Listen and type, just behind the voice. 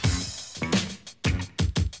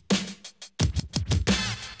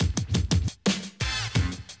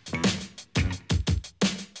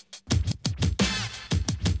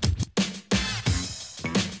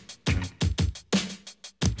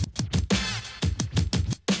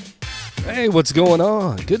Hey, what's going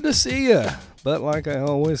on? Good to see you. But like I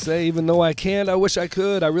always say, even though I can't, I wish I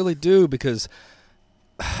could. I really do, because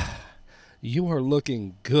you are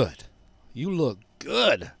looking good. You look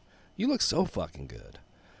good. You look so fucking good.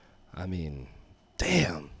 I mean,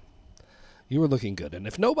 damn. You were looking good. And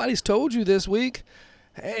if nobody's told you this week,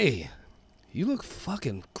 hey, you look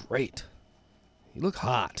fucking great. You look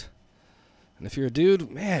hot. And if you're a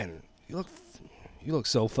dude, man, you look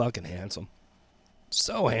so fucking handsome.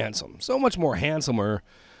 So handsome. So much more handsomer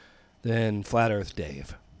than Flat Earth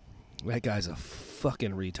Dave. That guy's a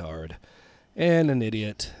fucking retard and an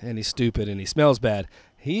idiot, and he's stupid, and he smells bad.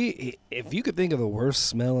 He if you could think of the worst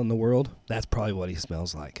smell in the world, that's probably what he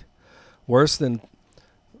smells like. Worse than,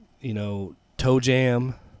 toe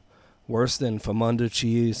jam, worse than Famunda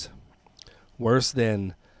cheese, worse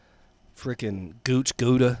than freaking Gooch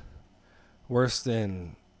Gouda, worse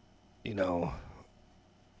than, I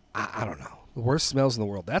don't know. The worst smells in the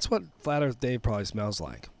world. That's what Flat Earth Dave probably smells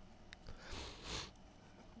like.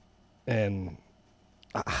 And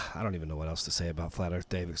I don't even know what else to say about Flat Earth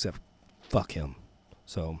Dave except fuck him.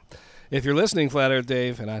 So if you're listening, Flat Earth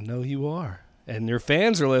Dave, and I know you are, and your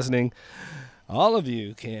fans are listening, all of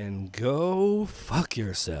you can go fuck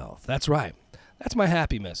yourself. That's right. That's my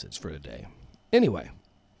happy message for today. Anyway,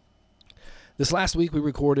 this last week we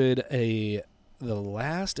recorded the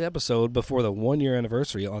last episode before the 1-year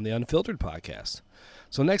anniversary on the Unfiltered podcast.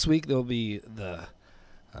 So next week there'll be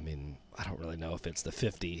I don't really know if it's the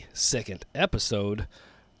 52nd episode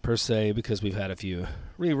per se, because we've had a few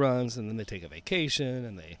reruns and then they take a vacation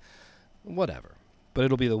and whatever. But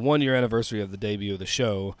it'll be the 1-year anniversary of the debut of the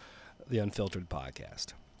show, the Unfiltered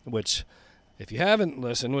podcast, which, if you haven't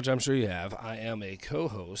listened, which I'm sure you have, I am a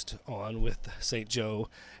co-host on with St. Joe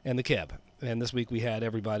and the Keb. And this week we had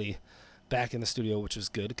everybody back in the studio, which was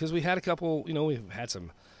good, because we had a couple, we've had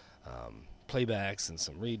some playbacks and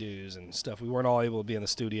some redos and stuff. We weren't all able to be in the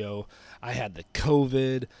studio. I had the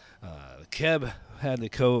COVID. Keb had the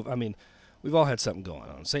COVID. We've all had something going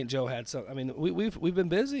on. St. Joe had something. We've been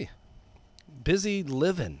busy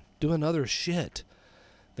living, doing other shit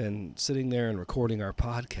than sitting there and recording our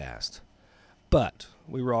podcast. But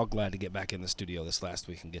we were all glad to get back in the studio this last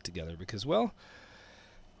week and get together, because, well,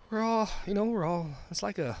 we're all, it's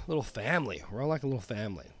like a little family. We're all like a little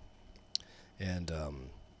family. And,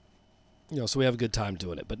 so we have a good time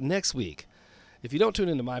doing it. But next week, if you don't tune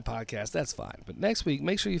into my podcast, that's fine. But next week,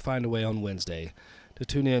 make sure you find a way on Wednesday to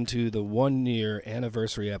tune in to the 1-year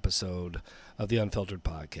anniversary episode of the Unfiltered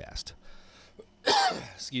podcast.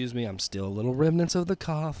 Excuse me, I'm still a little remnants of the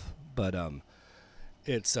cough. But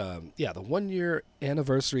it's, the 1-year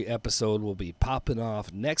anniversary episode will be popping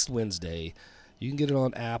off next Wednesday. You can get it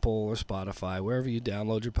on Apple or Spotify, wherever you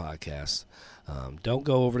download your podcasts. Don't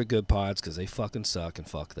go over to Good Pods, because they fucking suck, and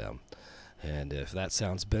fuck them. And if that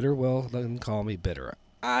sounds bitter, well, then call me bitter.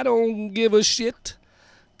 I don't give a shit.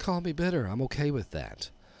 Call me bitter. I'm okay with that.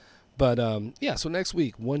 But, so next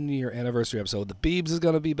week, 1-year anniversary episode. The Beebs is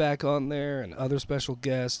going to be back on there, and other special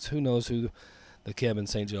guests. Who knows who the Keb and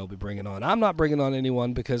St. Joe will be bringing on. I'm not bringing on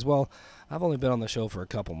anyone because, well, I've only been on the show for a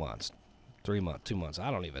couple months. 3 months, 2 months, I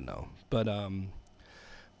don't even know. But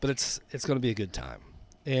it's going to be a good time.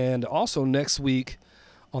 And also next week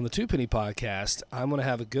on the Two Penny podcast, I'm going to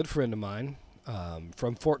have a good friend of mine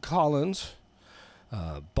from Fort Collins,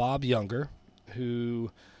 Bob Younger, who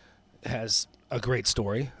has a great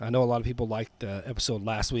story. I know a lot of people liked the episode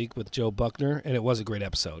last week with Joe Buckner, and it was a great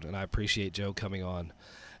episode, and I appreciate Joe coming on.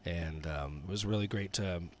 And it was really great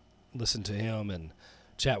to listen to him and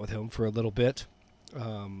chat with him for a little bit.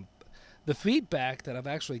 The feedback that I've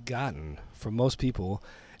actually gotten from most people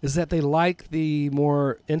is that they like the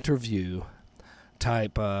more interview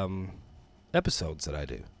type episodes that I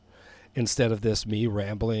do, instead of this me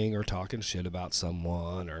rambling or talking shit about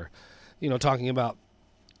someone, or talking about,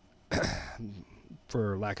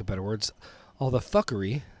 for lack of better words, all the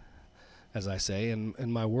fuckery, as I say,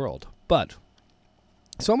 in my world. But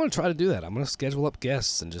so I'm going to try to do that. I'm going to schedule up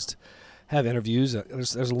guests and just have interviews.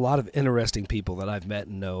 There's a lot of interesting people that I've met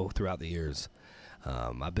and know throughout the years.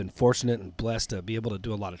 I've been fortunate and blessed to be able to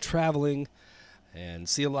do a lot of traveling and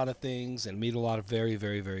see a lot of things and meet a lot of very,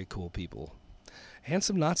 very, very cool people. And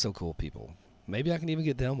some not so cool people. Maybe I can even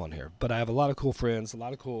get them on here. But I have a lot of cool friends, a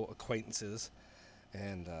lot of cool acquaintances.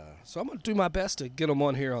 And so I'm going to do my best to get them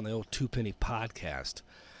on here on the old Two Penny podcast.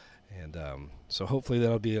 And so hopefully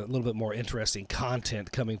that'll be a little bit more interesting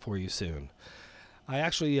content coming for you soon. I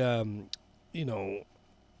actually, I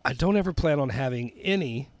don't ever plan on having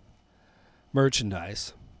any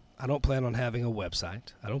merchandise. I don't plan on having a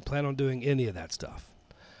website. I don't plan on doing any of that stuff.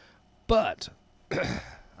 But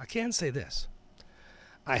I can say this.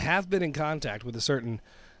 I have been in contact with a certain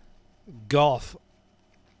golf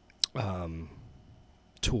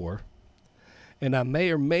tour, and I may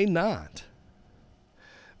or may not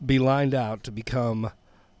be lined out to become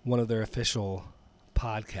one of their official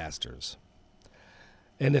podcasters.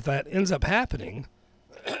 And if that ends up happening,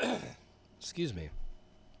 excuse me,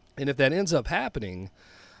 and if that ends up happening,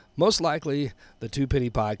 most likely the Two Penny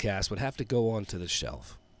Podcast would have to go onto the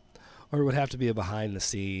shelf. Or it would have to be a behind the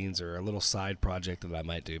scenes or a little side project that I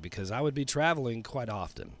might do, because I would be traveling quite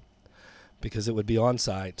often, because it would be on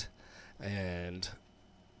site, and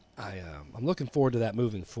I'm looking forward to that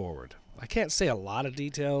moving forward. I can't say a lot of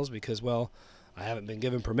details because, well, I haven't been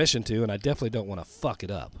given permission to, and I definitely don't want to fuck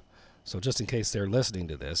it up. So just in case they're listening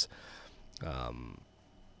to this,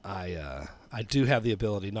 I do have the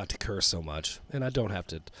ability not to curse so much, and I don't have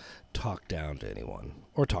to talk down to anyone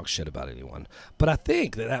or talk shit about anyone. But I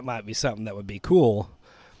think that might be something that would be cool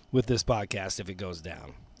with this podcast if it goes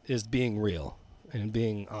down, is being real and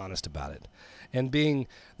being honest about it. And being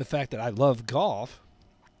the fact that I love golf,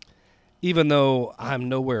 even though I'm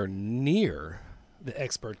nowhere near the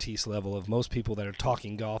expertise level of most people that are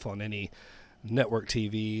talking golf on any network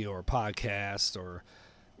TV or podcast or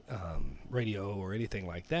radio or anything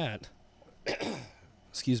like that.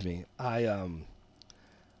 Excuse me.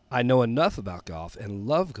 I know enough about golf and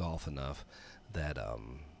love golf enough that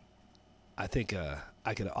I think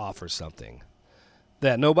I could offer something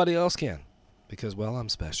that nobody else can, because, well, I'm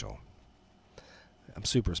special. I'm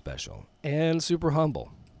super special and super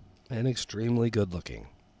humble and extremely good looking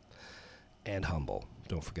and humble.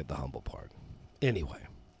 Don't forget the humble part. Anyway.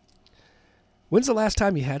 When's the last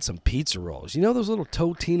time you had some pizza rolls? You know those little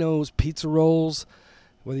Totino's pizza rolls?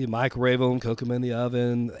 Whether you microwave them, cook them in the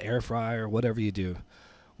oven, air fryer, whatever you do.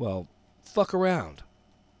 Well, fuck around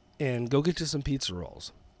and go get you some pizza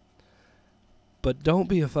rolls. But don't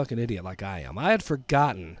be a fucking idiot like I am. I had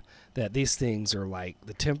forgotten that these things are like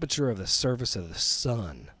the temperature of the surface of the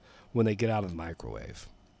sun when they get out of the microwave.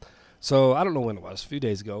 So I don't know when it was, a few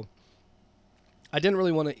days ago. I didn't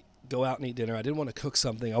really want to go out and eat dinner. I didn't want to cook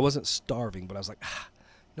something. I wasn't starving, but I was like,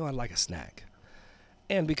 I'd like a snack.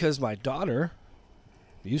 And because my daughter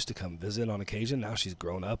used to come visit on occasion, now she's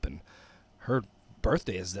grown up and her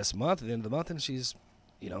birthday is this month, at the end of the month, and she's,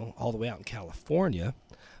 all the way out in California.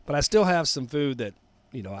 But I still have some food that,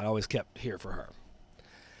 I always kept here for her.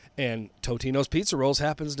 And Totino's Pizza Rolls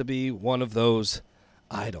happens to be one of those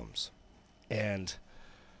items. And,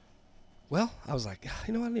 well, I was like,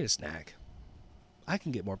 I need a snack. I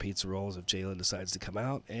can get more pizza rolls if Jalen decides to come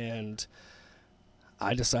out, and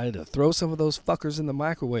I decided to throw some of those fuckers in the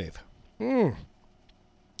microwave. I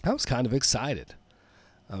was kind of excited.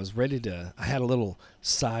 I was ready to, I had a little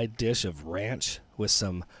side dish of ranch with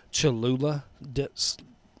some Cholula.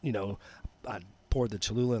 I poured the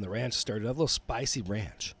Cholula in the ranch, stirred it up, a little spicy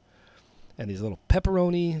ranch. And these little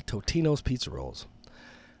pepperoni Totino's pizza rolls.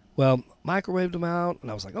 Well, microwaved them out,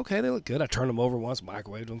 and I was like, okay, they look good. I turned them over once,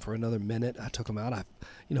 microwaved them for another minute. I took them out. I,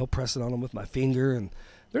 pressed it on them with my finger, and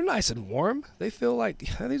they're nice and warm. They feel like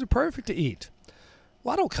these are perfect to eat.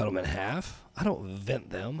 Well, I don't cut them in half. I don't vent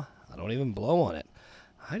them. I don't even blow on it.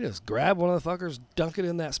 I just grab one of the fuckers, dunk it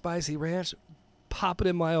in that spicy ranch, pop it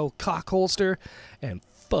in my old cock holster, and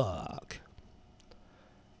fuck.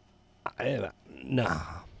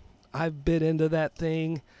 I bit into that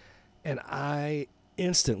thing, and I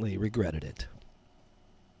instantly regretted it.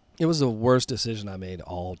 It was the worst decision I made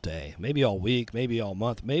all day. Maybe all week, maybe all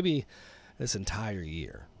month, maybe this entire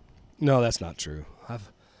year. No, that's not true.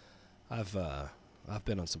 I've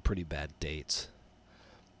been on some pretty bad dates.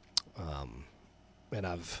 And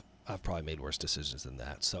I've probably made worse decisions than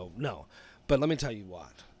that. So, no. But let me tell you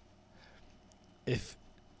what. If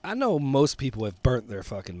I know most people have burnt their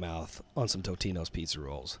fucking mouth on some Totino's pizza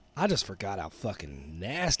rolls. I just forgot how fucking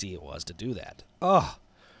nasty it was to do that. Oh.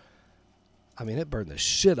 I mean, it burned the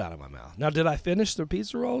shit out of my mouth. Now, did I finish the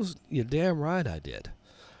pizza rolls? You're damn right I did.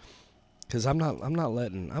 Because I'm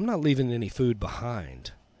not leaving any food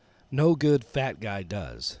behind. No good fat guy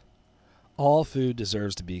does. All food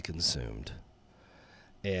deserves to be consumed.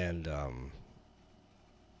 And,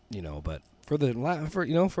 but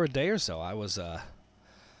for a day or so, I was,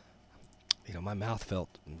 my mouth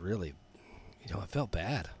felt really, it felt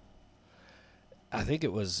bad. I think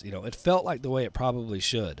it was, it felt like the way it probably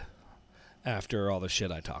should after all the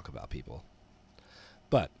shit I talk about people.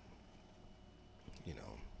 But,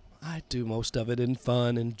 I do most of it in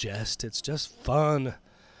fun and jest. It's just fun.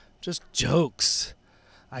 Just jokes.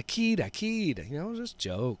 I keyed, just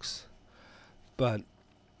jokes. But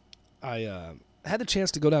I had the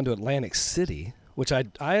chance to go down to Atlantic City, which I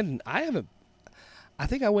haven't. I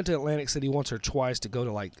think I went to Atlantic City once or twice to go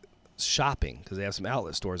to like shopping because they have some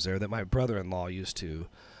outlet stores there that my brother-in-law used to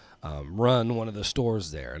run one of the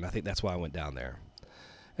stores there, and I think that's why I went down there.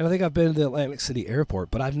 And I think I've been to the Atlantic City airport,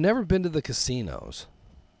 but I've never been to the casinos.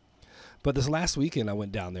 But this last weekend I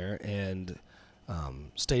went down there and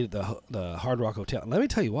stayed at the Hard Rock Hotel. Let me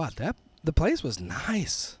tell you what, the place was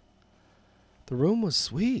nice. The room was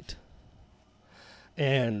sweet.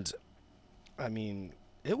 And, I mean,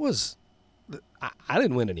 it was... I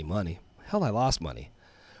didn't win any money. Hell, I lost money.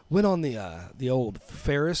 Went on the old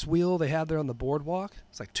Ferris wheel they had there on the boardwalk.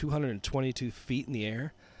 It's like 222 feet in the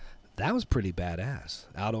air. That was pretty badass.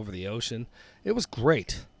 Out over the ocean. It was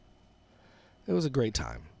great. It was a great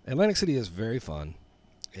time. Atlantic City is very fun.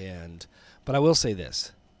 But I will say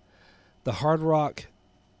this. The Hard Rock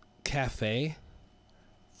Cafe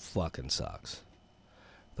fucking sucks.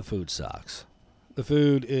 The food sucks. The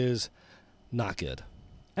food is not good.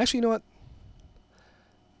 Actually, you know what?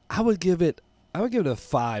 I would give it a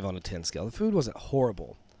 5 on a 10 scale. The food wasn't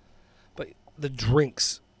horrible, but the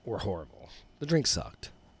drinks were horrible. The drinks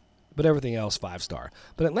sucked, but everything else 5-star.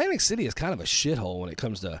 But Atlantic City is kind of a shithole when it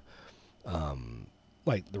comes to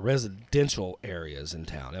like the residential areas in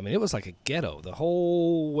town. I mean, it was like a ghetto the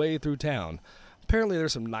whole way through town. Apparently,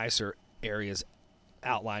 there's some nicer areas,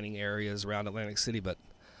 outlining areas around Atlantic City, but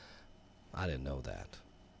I didn't know that.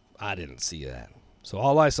 I didn't see that. So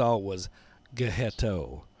all I saw was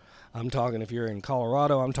ghetto. I'm talking, if you're in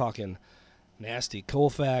Colorado, I'm talking nasty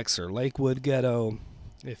Colfax or Lakewood ghetto.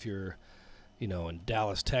 If you're, in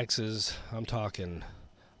Dallas, Texas, I'm talking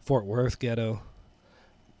Fort Worth ghetto.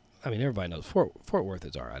 I mean, everybody knows Fort Worth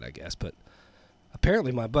is all right, I guess. But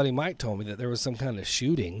apparently my buddy Mike told me that there was some kind of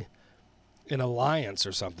shooting in Alliance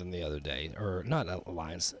or something the other day. Or not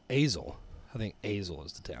Alliance, Azle. I think Azle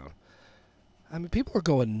is the town. I mean, people are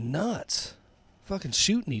going nuts. Fucking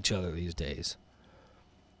shooting each other these days.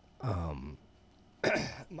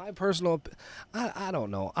 My personal, I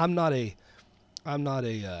don't know. I'm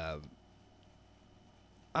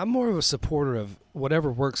more of a supporter of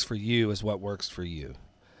whatever works for you is what works for you.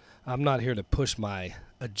 I'm not here to push my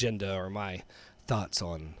agenda or my thoughts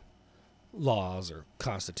on laws or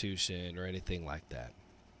constitution or anything like that.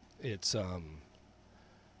 It's,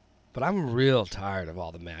 but I'm real tired of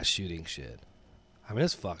all the mass shooting shit. I mean,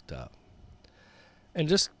 it's fucked up. And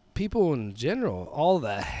just people in general, all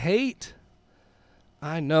the hate.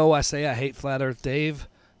 I know I say I hate Flat Earth Dave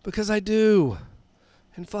because I do.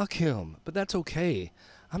 And fuck him. But that's okay.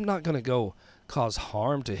 I'm not going to go cause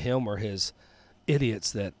harm to him or his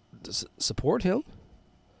idiots that support him.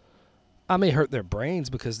 I may hurt their brains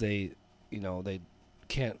because they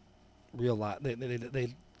can't realize,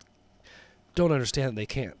 they don't understand that they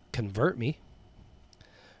can't convert me.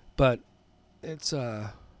 But it's,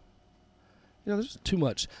 there's too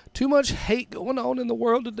much hate going on in the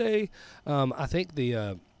world today. I think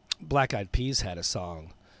the Black Eyed Peas had a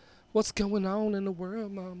song. What's going on in the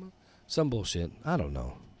world, mama? Some bullshit. I don't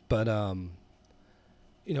know. But,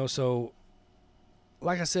 so,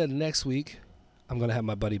 like I said, next week, I'm going to have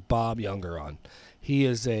my buddy Bob Younger on. He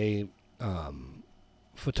is a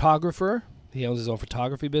photographer. He owns his own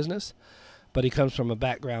photography business. But he comes from a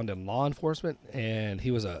background in law enforcement, and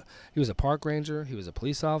he was a park ranger, he was a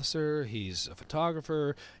police officer, he's a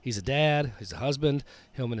photographer, he's a dad, he's a husband.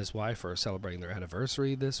 Him and his wife are celebrating their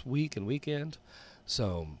anniversary this week and weekend.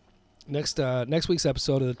 So next week's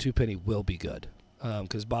episode of the Two Penny will be good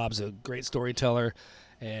because Bob's a great storyteller,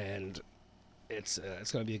 and it's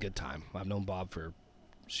going to be a good time. I've known Bob for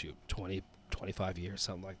 20, 25 years,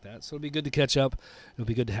 something like that. So it'll be good to catch up. It'll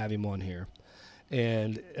be good to have him on here.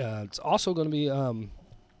 And it's also going to be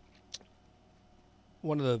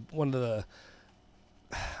one of the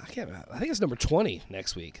I think it's number 20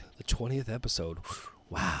 next week, the 20th episode.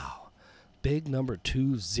 Wow, big number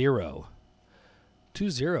 20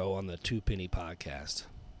 on the Two Penny podcast.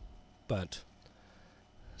 But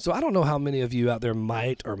so I don't know how many of you out there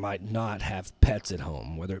might or might not have pets at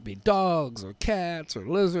home, whether it be dogs or cats or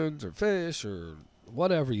lizards or fish or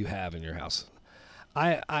whatever you have in your house.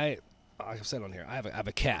 Like I've said on here, I have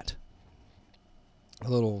a cat. A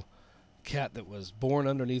little cat that was born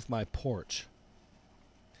underneath my porch.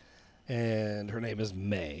 And her name is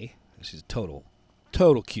May. She's a total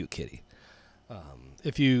cute kitty.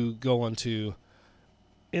 If you go onto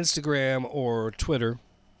Instagram or Twitter,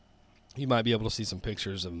 you might be able to see some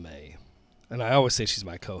pictures of May. And I always say she's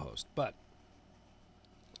my co-host. But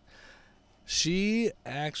she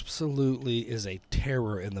absolutely is a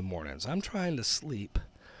terror in the mornings. I'm trying to sleep.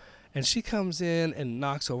 And she comes in and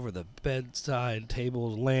knocks over the bedside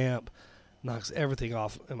table lamp, knocks everything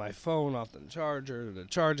off, and my phone off the charger, the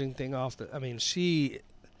charging thing off. She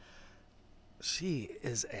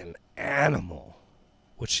is an animal,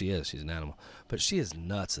 which she is. She's an animal. But she is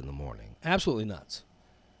nuts in the morning. Absolutely nuts.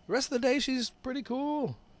 The rest of the day, she's pretty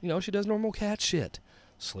cool. You know, she does normal cat shit.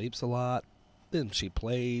 Sleeps a lot. Then she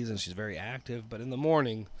plays, and she's very active. But in the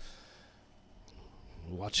morning,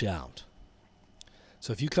 watch out.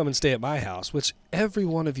 So if you come and stay at my house, which every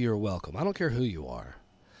one of you are welcome. I don't care who you are.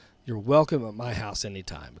 You're welcome at my house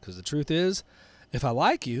anytime. Because the truth is, if I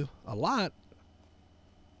like you a lot,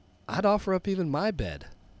 I'd offer up even my bed.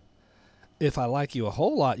 If I like you a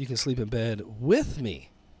whole lot, you can sleep in bed with me.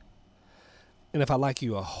 And if I like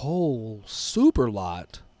you a whole super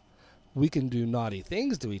lot, we can do naughty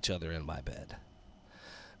things to each other in my bed.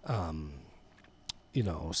 You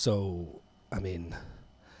know, so, I mean,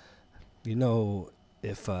 you know,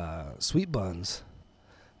 if Sweet Buns,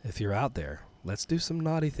 if you're out there, let's do some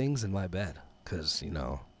naughty things in my bed. Because, you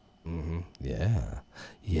know,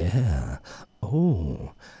 yeah,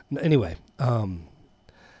 oh. Anyway,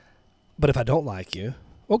 but if I don't like you,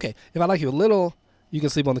 okay, if I like you a little, you can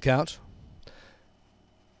sleep on the couch.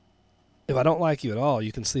 If I don't like you at all,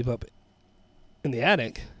 you can sleep up in the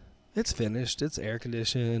attic. It's finished. It's air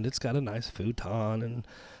conditioned. It's got a nice futon and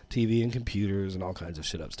TV and computers and all kinds of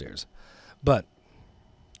shit upstairs. But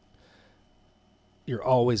you're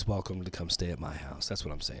always welcome to come stay at my house. That's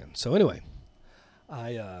what I'm saying. So anyway,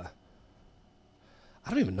 I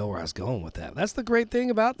don't even know where I was going with that. That's the great thing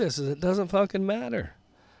about this is it doesn't fucking matter.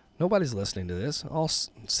 Nobody's listening to this. All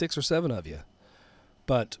 6 or 7 of you.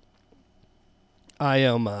 But I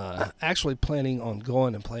am actually planning on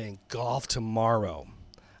going and playing golf tomorrow.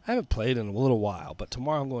 I haven't played in a little while, but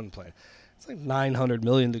tomorrow I'm going to play. It's like 900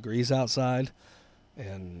 million degrees outside,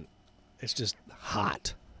 and it's just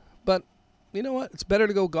hot. But you know what? It's better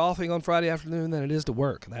to go golfing on Friday afternoon than it is to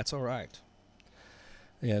work. That's all right.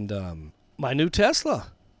 And my new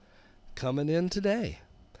Tesla coming in today.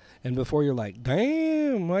 And before you're like,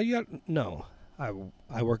 damn, why you got... No,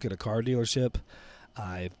 I work at a car dealership.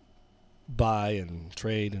 I buy and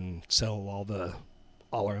trade and sell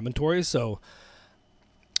all our inventory. So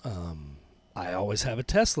I always have a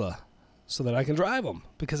Tesla so that I can drive them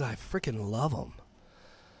because I freaking love them.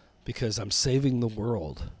 Because I'm saving the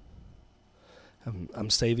world. I'm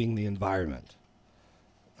saving the environment.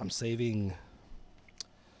 I'm saving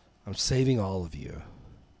all of you.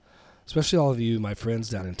 Especially all of you, my friends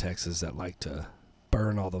down in Texas that like to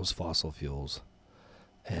burn all those fossil fuels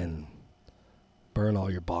and burn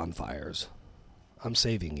all your bonfires. I'm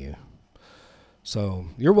saving you. So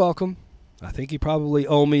you're welcome. I think you probably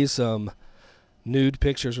owe me some nude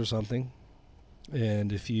pictures or something.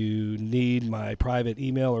 And if you need my private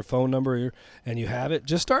email or phone number and you have it,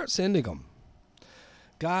 just start sending them.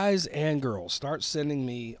 Guys and girls, start sending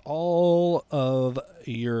me all of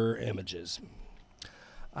your images.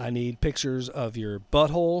 I need pictures of your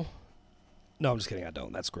butthole. No, I'm just kidding. I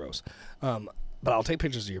don't. That's gross. But I'll take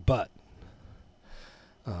pictures of your butt.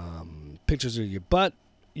 Pictures of your butt,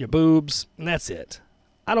 your boobs, and that's it.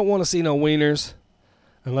 I don't want to see no wieners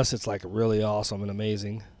unless it's like really awesome and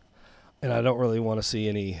amazing. And I don't really want to see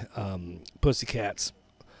any pussycats,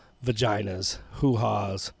 vaginas,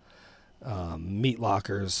 hoo-haws, meat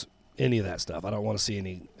lockers, any of that stuff. I don't want to see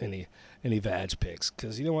any vag pics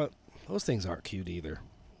because you know what? Those things aren't cute either.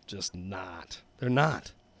 Just not. They're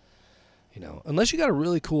not. You know, unless you got a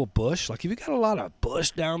really cool bush. Like if you got a lot of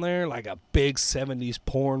bush down there, like a big 70s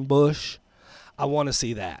porn bush, I want to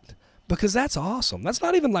see that. Because that's awesome. That's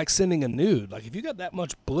not even like sending a nude. Like if you got that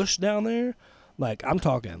much bush down there, like I'm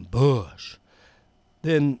talking bush,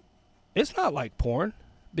 then it's not like porn.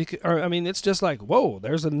 It's just like, whoa,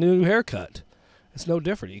 there's a new haircut. It's no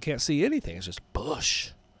different. You can't see anything. It's just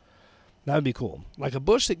bush. That would be cool. Like a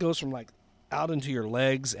bush that goes from like out into your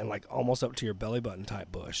legs and like almost up to your belly button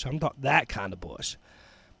type bush. I'm talking that kind of bush.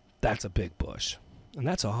 That's a big bush. And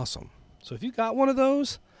that's awesome. So if you got one of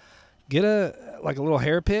those, get a little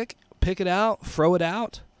hair pick it out, throw it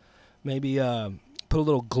out. Maybe put a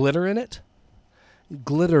little glitter in it.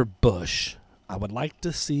 Glitter bush. I would like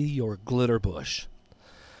to see your glitter bush.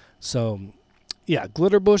 So yeah,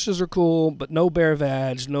 glitter bushes are cool, but no bare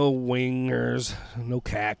vag, no wingers, no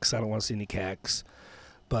cacks. I don't want to see any cacks.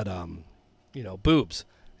 But, boobs.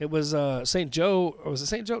 It was St. Joe, or was it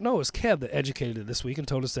St. Joe? No, it was Kev that educated it this week and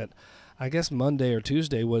told us that, I guess Monday or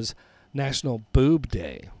Tuesday was National Boob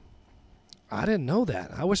Day. I didn't know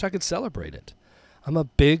that. I wish I could celebrate it. I'm a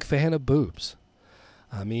big fan of boobs.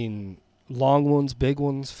 I mean, long ones, big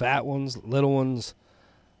ones, fat ones, little ones,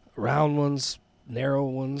 round ones, narrow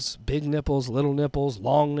ones, big nipples, little nipples,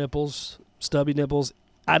 long nipples, stubby nipples.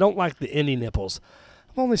 I don't like the any nipples.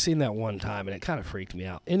 I've only seen that one time, and it kind of freaked me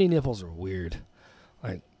out. Any nipples are weird.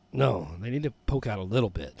 Like, no, they need to poke out a little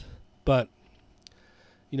bit. But,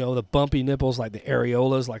 the bumpy nipples, like the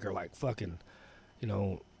areolas, are like fucking,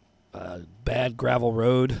 a bad gravel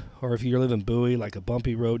road, or if you live in Bowie, like a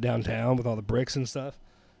bumpy road downtown with all the bricks and stuff,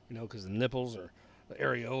 because the nipples or the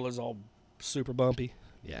areola's all super bumpy.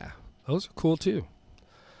 Yeah, those are cool too.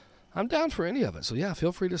 I'm down for any of it. So yeah,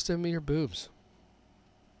 feel free to send me your boobs.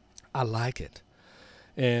 I like it.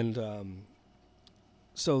 And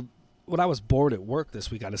so when I was bored at work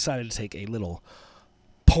this week, I decided to take a little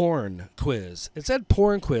porn quiz. It said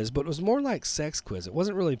porn quiz, but it was more like sex quiz. It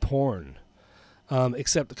wasn't really porn.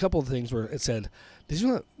 Except a couple of things where it said,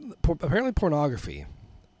 apparently pornography.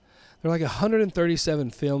 There are like 137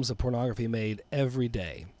 films of pornography made every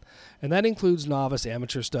day. And that includes novice,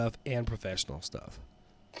 amateur stuff, and professional stuff.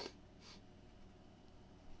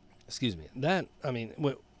 Excuse me. And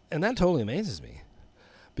that totally amazes me.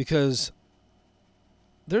 Because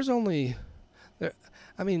it's a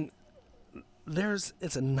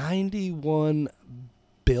 $91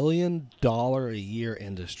 billion a year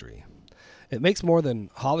industry. It makes more than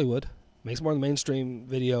Hollywood, makes more than mainstream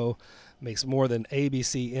video, makes more than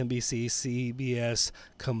ABC, NBC, CBS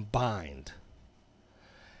combined.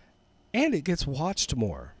 And it gets watched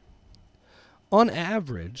more. On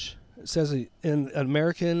average, it says in an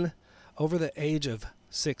American over the age of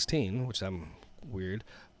 16, which I'm weird,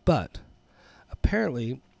 but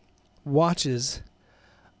apparently watches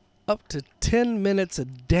up to 10 minutes a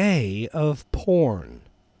day of porn.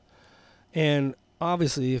 And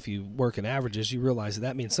obviously, if you work in averages, you realize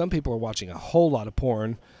that means some people are watching a whole lot of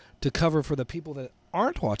porn to cover for the people that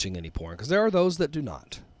aren't watching any porn, because there are those that do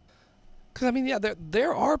not. Because,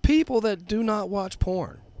 there are people that do not watch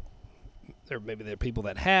porn. Maybe there are people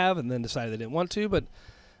that have and then decided they didn't want to, but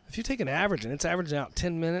if you take an average and it's averaging out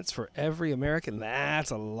 10 minutes for every American,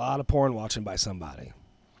 that's a lot of porn watching by somebody.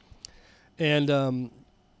 And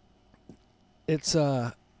it's,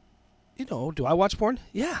 do I watch porn?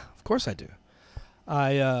 Yeah, of course I do.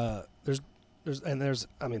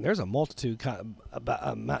 There's a multitude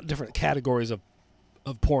about different categories of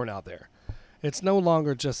porn out there. It's no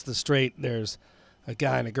longer just the straight. There's a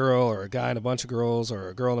guy and a girl, or a guy and a bunch of girls, or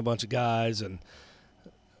a girl and a bunch of guys, and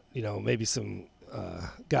maybe some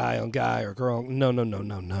guy on guy or girl.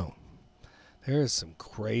 No. There is some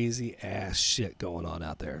crazy ass shit going on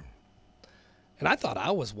out there. And I thought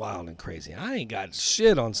I was wild and crazy. I ain't got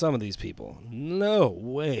shit on some of these people. No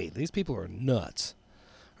way. These people are nuts.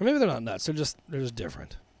 Or maybe they're not nuts. They're just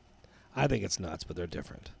different. I think it's nuts, but they're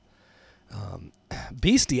different.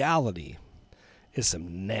 Bestiality is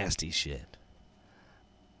some nasty shit.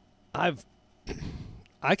 I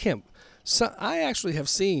actually have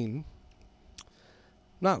seen,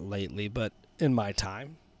 not lately, but in my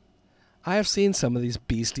time, I have seen some of these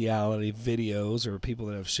bestiality videos or people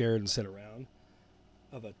that have shared and sent around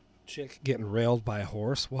of a chick getting railed by a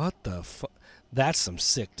horse. What the fuck? That's some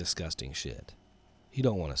sick, disgusting shit. You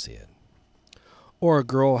don't want to see it. Or a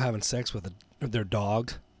girl having sex with their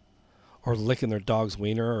dog, or licking their dog's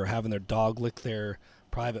wiener, or having their dog lick their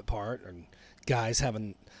private part, or guys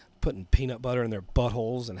putting peanut butter in their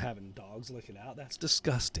buttholes and having dogs lick it out. That's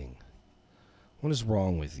disgusting. What is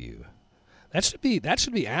wrong with you? That should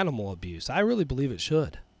be animal abuse. I really believe it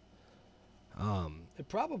should. It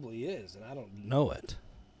probably is, and I don't know it.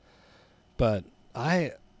 But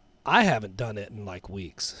I haven't done it in like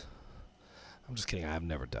weeks. I'm just kidding. I've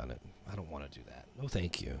never done it. I don't want to do that. No,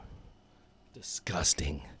 thank you.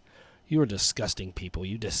 Disgusting. You are disgusting people.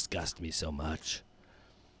 You disgust me so much.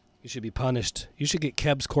 You should be punished. You should get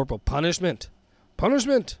Keb's corporal punishment.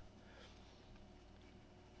 Punishment.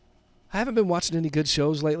 I haven't been watching any good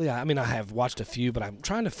shows lately. I have watched a few, but I'm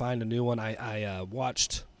trying to find a new one. I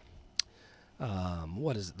watched,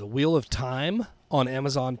 what is it? The Wheel of Time on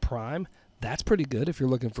Amazon Prime. That's pretty good if you're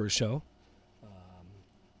looking for a show.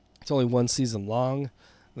 It's only one season long.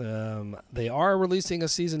 They are releasing a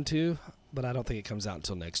season 2, but I don't think it comes out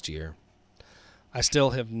until next year. I still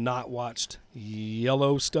have not watched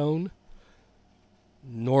Yellowstone,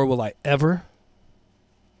 nor will I ever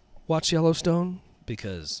watch Yellowstone,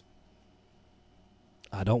 because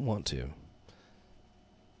I don't want to.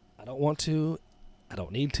 I don't want to. I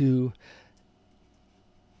don't need to.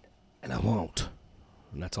 And I won't.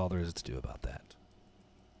 And that's all there is to do about that.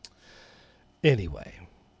 Anyway,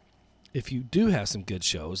 if you do have some good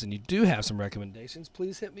shows and you do have some recommendations,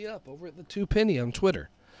 please hit me up over at the 2 Penny on Twitter.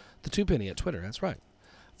 The 2 Penny at Twitter, that's right.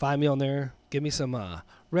 Find me on there. Give me some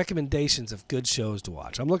recommendations of good shows to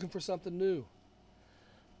watch. I'm looking for something new.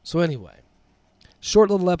 So anyway,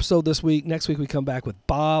 short little episode this week. Next week we come back with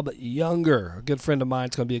Bob Younger, a good friend of mine.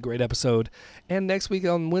 It's going to be a great episode. And next week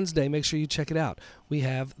on Wednesday, make sure you check it out. We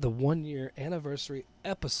have the 1-year anniversary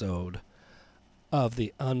episode of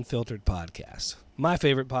the Unfiltered podcast. My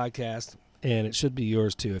favorite podcast. and it should be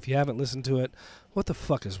yours too. If you haven't listened to it, what the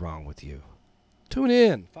fuck is wrong with you? Tune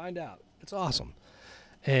in, find out. It's awesome.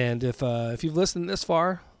 And if you've listened this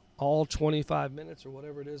far, all 25 minutes or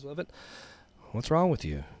whatever it is of it, what's wrong with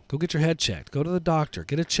you? Go get your head checked. Go to the doctor.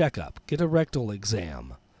 Get a checkup. Get a rectal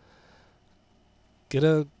exam. Get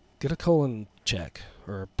a colon check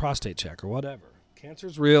or a prostate check or whatever.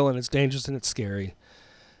 Cancer's real, and it's dangerous, and it's scary,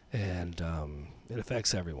 and it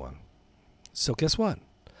affects everyone. So guess what?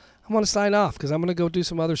 I'm going to sign off because I'm going to go do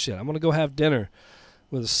some other shit. I'm going to go have dinner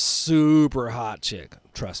with a super hot chick.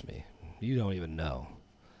 Trust me. You don't even know.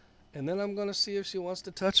 And then I'm going to see if she wants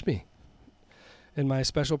to touch me in my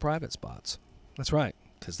special private spots. That's right,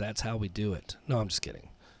 because that's how we do it. No, I'm just kidding.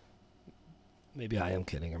 Maybe I am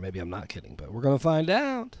kidding, or maybe I'm not kidding, but we're going to find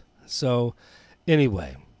out. So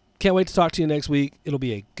anyway, can't wait to talk to you next week. It'll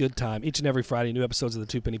be a good time. Each and every Friday, new episodes of the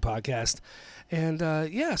Two Penny Podcast. And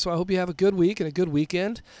so I hope you have a good week and a good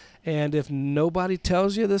weekend. And if nobody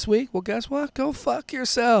tells you this week, well, guess what? Go fuck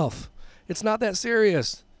yourself. It's not that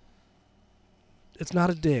serious. It's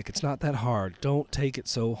not a dick. It's not that hard. Don't take it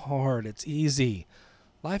so hard. It's easy.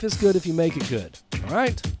 Life is good if you make it good. All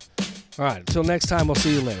right? All right. Until next time, we'll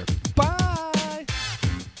see you later.